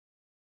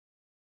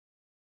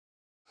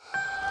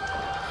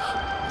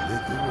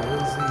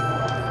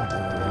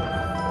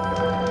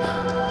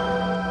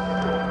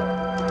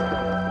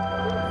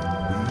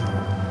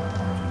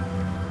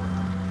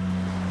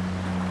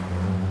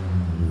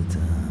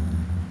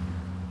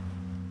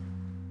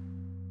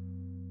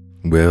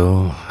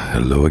Well,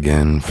 hello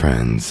again,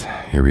 friends.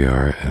 Here we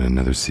are at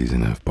another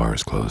season of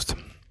Bars Closed.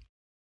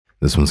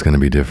 This one's going to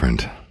be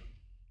different.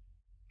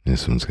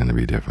 At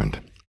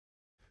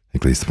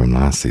least from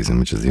last season,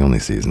 which is the only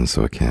season,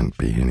 so it can't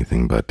be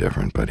anything but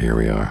different, but here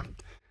we are.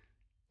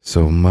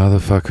 So,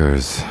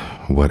 motherfuckers,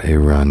 what a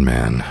run,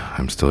 man.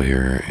 I'm still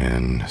here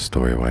in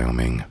Story,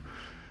 Wyoming.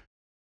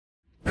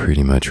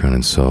 Pretty much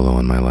running solo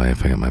in my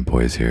life. I got my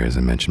boys here, as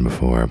I mentioned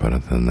before, but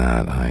other than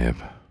that, I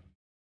have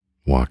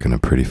walking a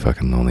pretty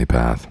fucking lonely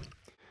path.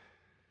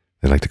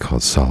 They like to call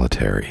it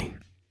solitary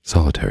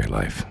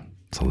life.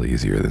 It's a little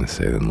easier than to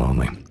say than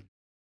lonely. And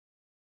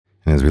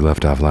as we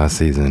left off last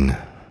season,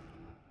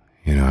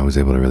 I was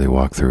able to really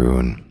walk through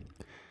and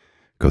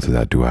go through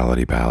that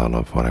duality battle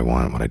of what I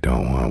want, what I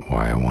don't want,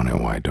 why I want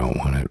it, why I don't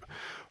want it,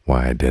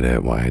 why I did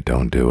it, why I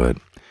don't do it.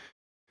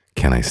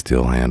 Can I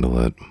still handle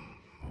it?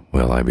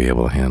 Will I be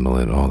able to handle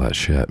it? All that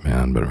shit,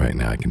 man. But right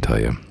now I can tell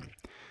you,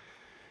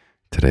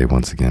 today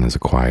once again is a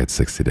quiet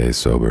 60 days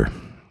sober.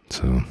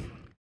 So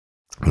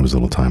there was a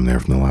little time there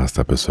from the last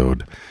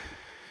episode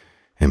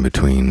in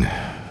between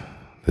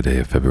the day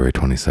of February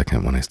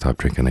 22nd when I stopped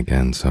drinking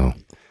again. So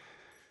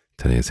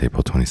today is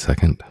April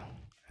 22nd.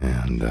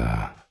 And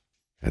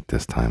at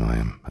this time I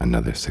am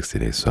another 60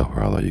 days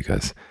sober, although you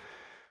guys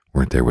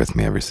weren't there with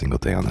me every single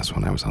day on this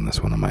one. I was on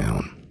this one on my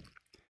own.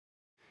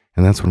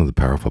 And that's one of the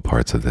powerful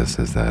parts of this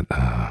is that,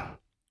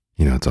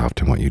 it's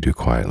often what you do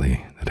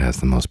quietly that has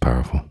the most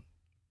powerful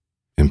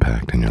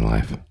impact in your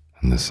life.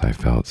 And this I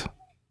felt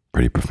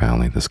pretty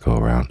profoundly this go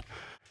around.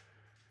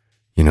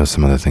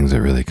 Some other things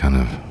that really kind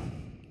of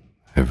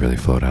have really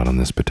flowed out on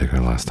this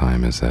particular last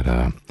time is that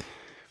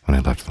when I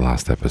left the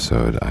last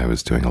episode, I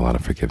was doing a lot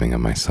of forgiving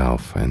of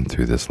myself. And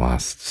through this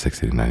last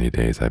 60 to 90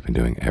 days, I've been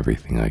doing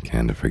everything I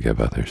can to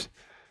forgive others.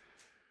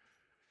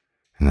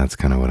 And that's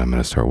kind of what I'm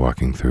going to start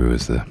walking through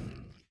is the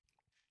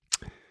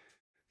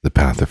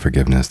path of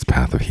forgiveness, the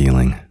path of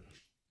healing,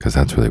 because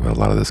that's really what a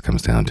lot of this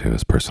comes down to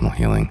is personal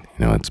healing.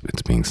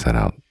 It's being set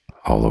out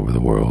all over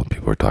the world.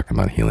 People are talking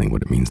about healing,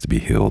 what it means to be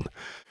healed.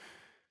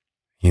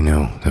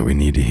 That we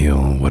need to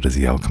heal. What is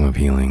the outcome of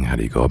healing? How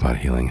do you go about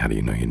healing? How do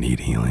you know you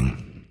need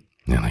healing?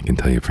 And I can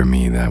tell you for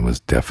me, that was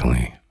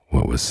definitely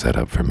what was set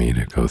up for me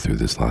to go through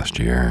this last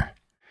year.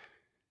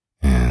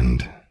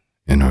 And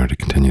in order to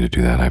continue to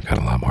do that, I've got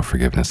a lot more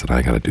forgiveness that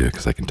I got to do,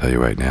 because I can tell you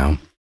right now,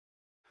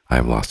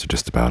 I've lost to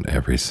just about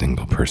every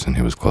single person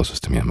who was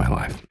closest to me in my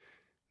life.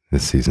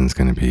 This season's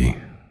going to be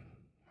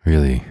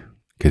really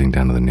getting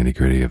down to the nitty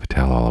gritty of a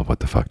tell-all of what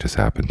the fuck just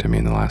happened to me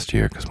in the last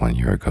year, because 1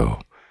 year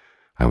ago,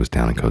 I was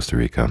down in Costa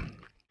Rica.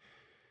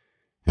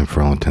 And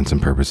for all intents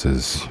and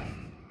purposes,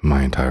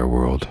 my entire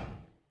world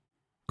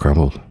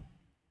crumbled,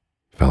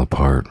 fell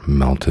apart,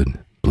 melted,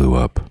 blew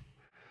up.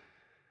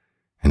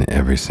 And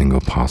every single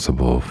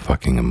possible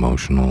fucking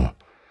emotional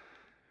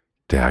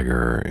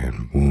dagger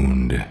and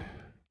wound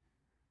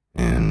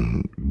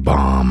and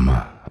bomb,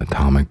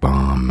 atomic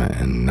bomb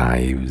and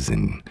knives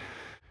and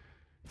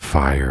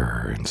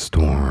fire and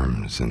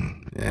storms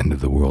and end of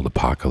the world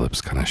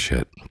apocalypse kind of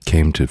shit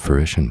came to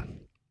fruition.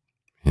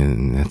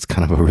 And it's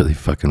kind of a really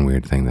fucking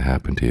weird thing to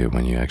happen to you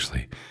when you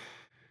actually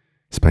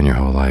spend your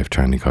whole life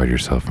trying to guard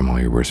yourself from all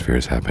your worst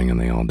fears happening, and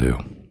they all do.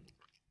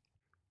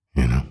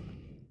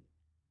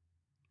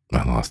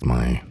 I lost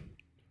my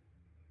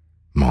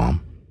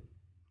mom.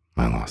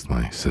 I lost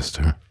my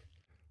sister.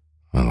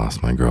 I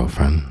lost my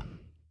girlfriend.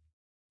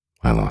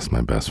 I lost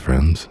my best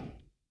friends.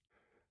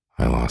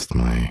 I lost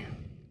my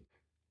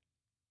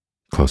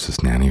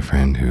closest nanny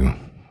friend who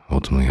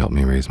ultimately helped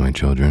me raise my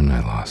children.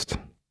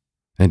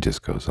 It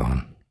just goes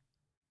on.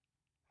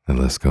 The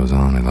list goes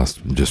on. I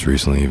lost just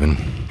recently even.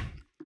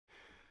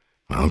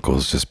 My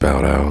uncles just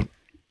bowed out.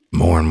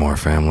 More and more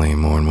family,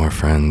 more and more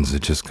friends.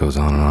 It just goes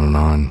on and on and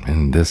on.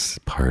 And this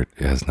part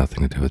has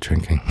nothing to do with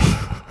drinking.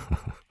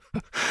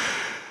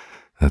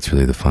 That's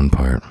really the fun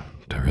part,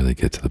 to really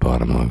get to the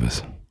bottom of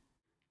is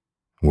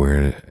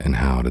where and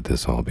how did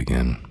this all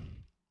begin?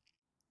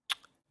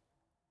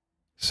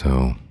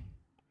 So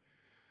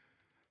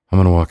I'm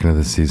going to walk into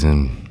this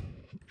season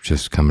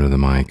just coming to the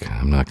mic.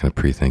 I'm not going to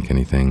pre-think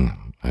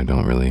anything. I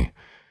don't really,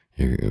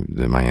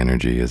 my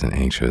energy isn't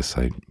anxious.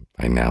 I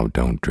now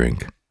don't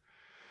drink,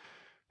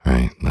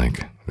 right?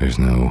 Like there's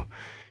no,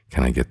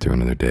 can I get through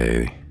another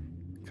day?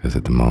 Because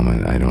at the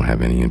moment I don't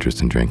have any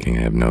interest in drinking.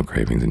 I have no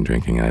cravings in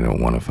drinking. I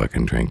don't want to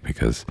fucking drink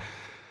because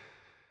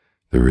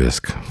the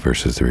risk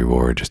versus the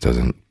reward just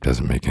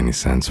doesn't make any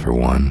sense, for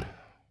one.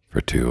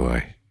 For two,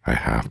 I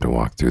have to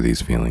walk through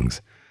these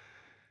feelings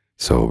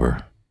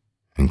sober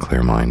and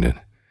clear-minded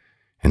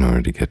in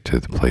order to get to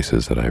the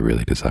places that I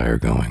really desire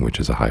going, which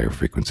is a higher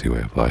frequency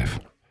way of life,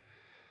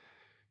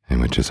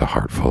 and which is a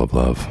heart full of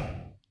love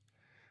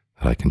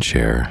that I can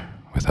share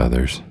with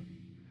others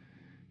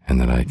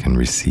and that I can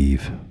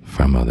receive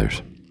from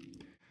others.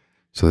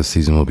 So this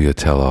season will be a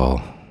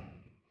tell-all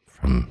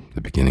from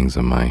the beginnings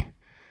of my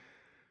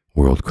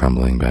world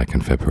crumbling back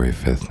in February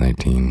 5th,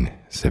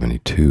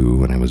 1972,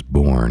 when I was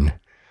born,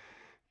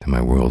 to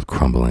my world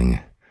crumbling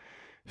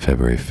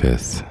February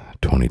 5th,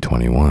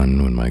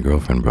 2021, when my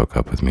girlfriend broke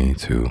up with me,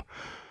 to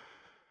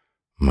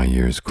my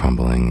years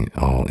crumbling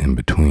all in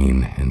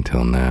between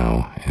until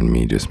now, and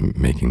me just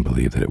making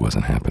believe that it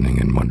wasn't happening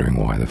and wondering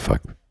why the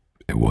fuck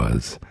it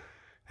was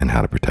and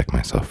how to protect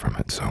myself from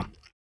it. So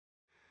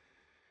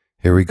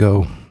here we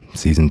go,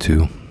 season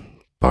 2.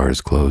 Bar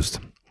is closed.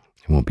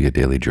 It won't be a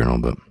daily journal,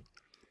 but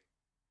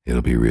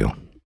it'll be real.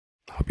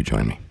 Hope you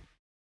join me.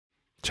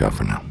 Ciao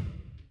for now.